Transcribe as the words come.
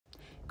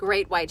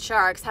Great white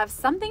sharks have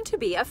something to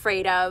be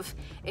afraid of.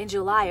 In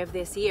July of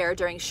this year,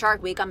 during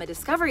Shark Week on the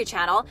Discovery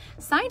Channel,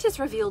 scientists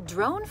revealed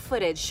drone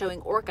footage showing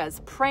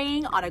orcas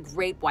preying on a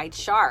great white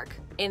shark.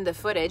 In the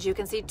footage, you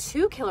can see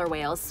two killer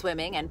whales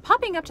swimming and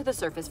popping up to the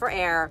surface for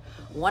air.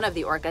 One of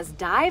the orcas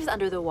dives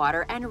under the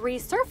water and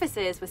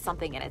resurfaces with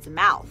something in its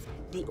mouth.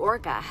 The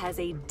orca has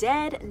a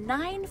dead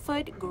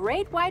 9-foot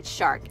great white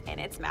shark in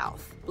its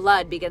mouth.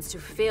 Blood begins to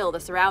fill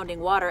the surrounding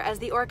water as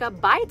the orca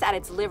bites at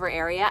its liver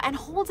area and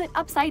holds it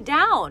upside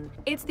down.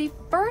 It's the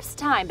first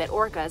time that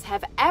orcas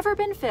have ever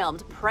been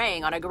filmed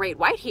preying on a great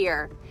white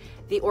here.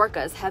 The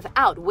orcas have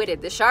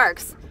outwitted the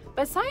sharks,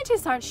 but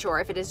scientists aren't sure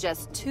if it is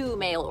just two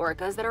male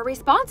orcas that are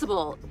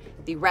responsible.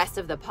 The rest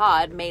of the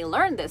pod may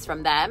learn this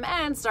from them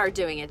and start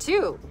doing it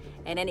too.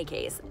 In any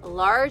case,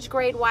 large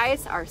great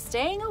whites are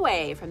staying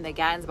away from the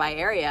Gansby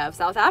area of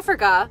South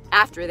Africa.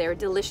 After their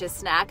delicious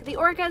snack, the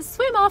orcas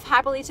swim off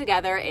happily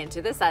together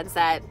into the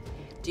sunset.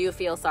 Do you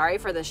feel sorry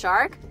for the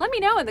shark? Let me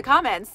know in the comments.